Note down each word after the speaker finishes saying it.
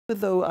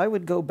Though I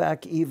would go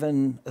back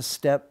even a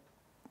step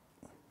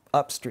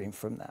upstream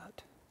from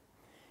that.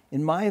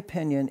 In my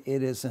opinion,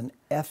 it is an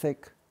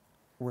ethical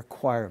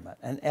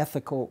requirement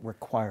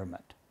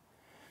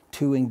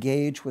to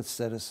engage with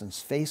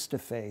citizens face to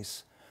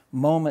face,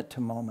 moment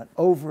to moment,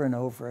 over and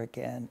over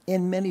again,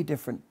 in many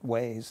different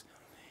ways,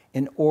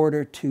 in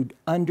order to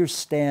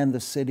understand the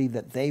city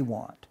that they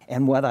want.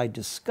 And what I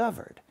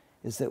discovered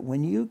is that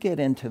when you get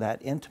into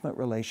that intimate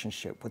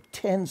relationship with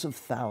tens of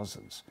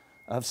thousands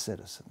of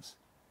citizens,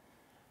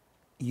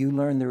 you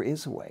learn there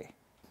is a way.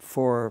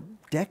 For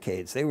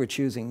decades, they were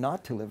choosing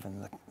not to live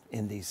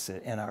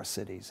in our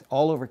cities,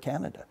 all over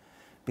Canada,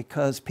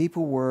 because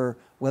people were,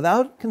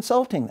 without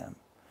consulting them,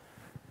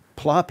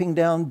 plopping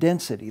down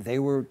density. They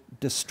were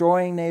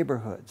destroying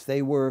neighborhoods.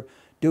 They were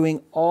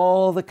doing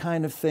all the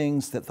kind of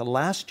things that the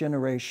last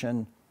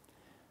generation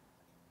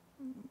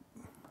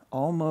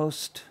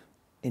almost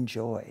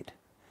enjoyed,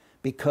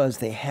 because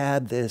they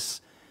had this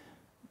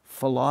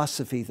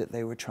philosophy that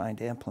they were trying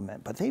to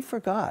implement. But they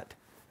forgot.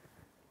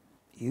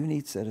 You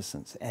need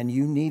citizens, and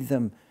you need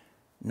them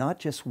not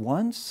just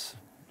once.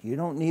 You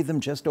don't need them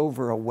just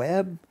over a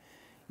web.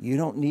 You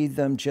don't need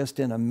them just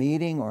in a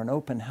meeting or an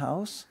open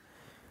house.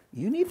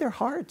 You need their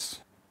hearts.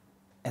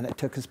 And it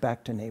took us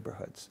back to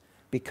neighborhoods,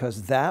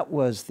 because that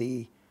was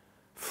the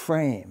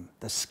frame,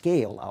 the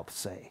scale, I'll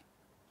say,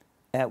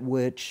 at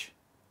which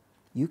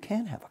you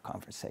can have a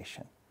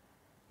conversation.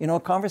 You know, a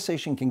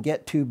conversation can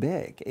get too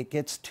big. It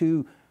gets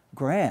too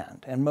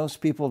grand, and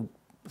most people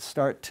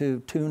start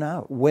to tune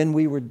out. When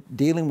we were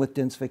dealing with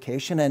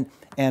densification,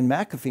 and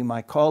McAfee,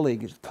 my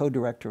colleague,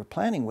 co-director of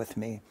planning with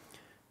me,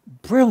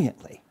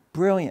 brilliantly,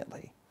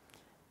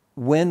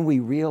 when we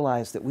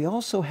realized that we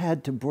also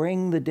had to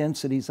bring the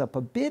densities up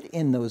a bit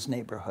in those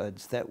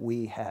neighborhoods that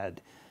we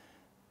had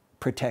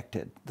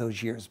protected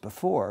those years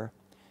before,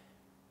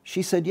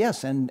 she said,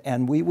 yes,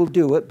 and we will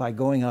do it by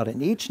going out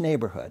in each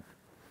neighborhood,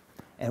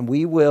 and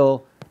we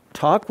will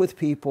talk with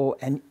people.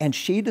 And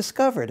she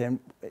discovered, and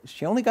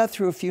she only got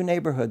through a few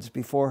neighborhoods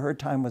before her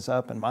time was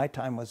up and my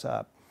time was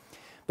up,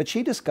 but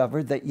she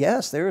discovered that,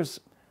 yes,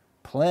 there's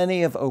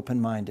plenty of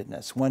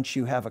open-mindedness once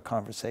you have a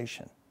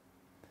conversation.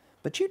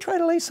 But you try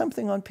to lay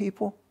something on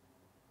people?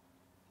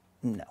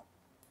 No.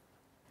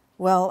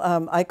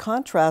 Well, I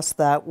contrast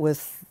that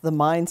with the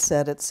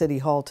mindset at City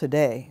Hall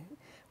today,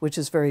 which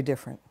is very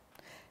different.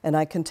 And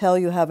I can tell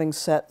you, having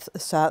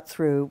sat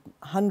through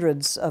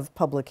hundreds of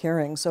public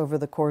hearings over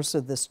the course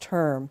of this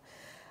term,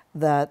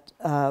 that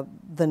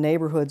the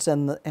neighborhoods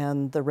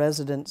and the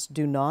residents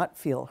do not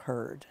feel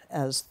heard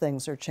as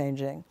things are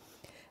changing.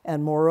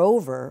 And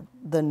moreover,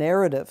 the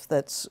narrative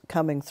that's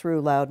coming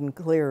through loud and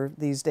clear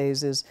these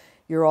days is,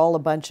 you're all a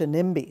bunch of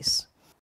NIMBYs.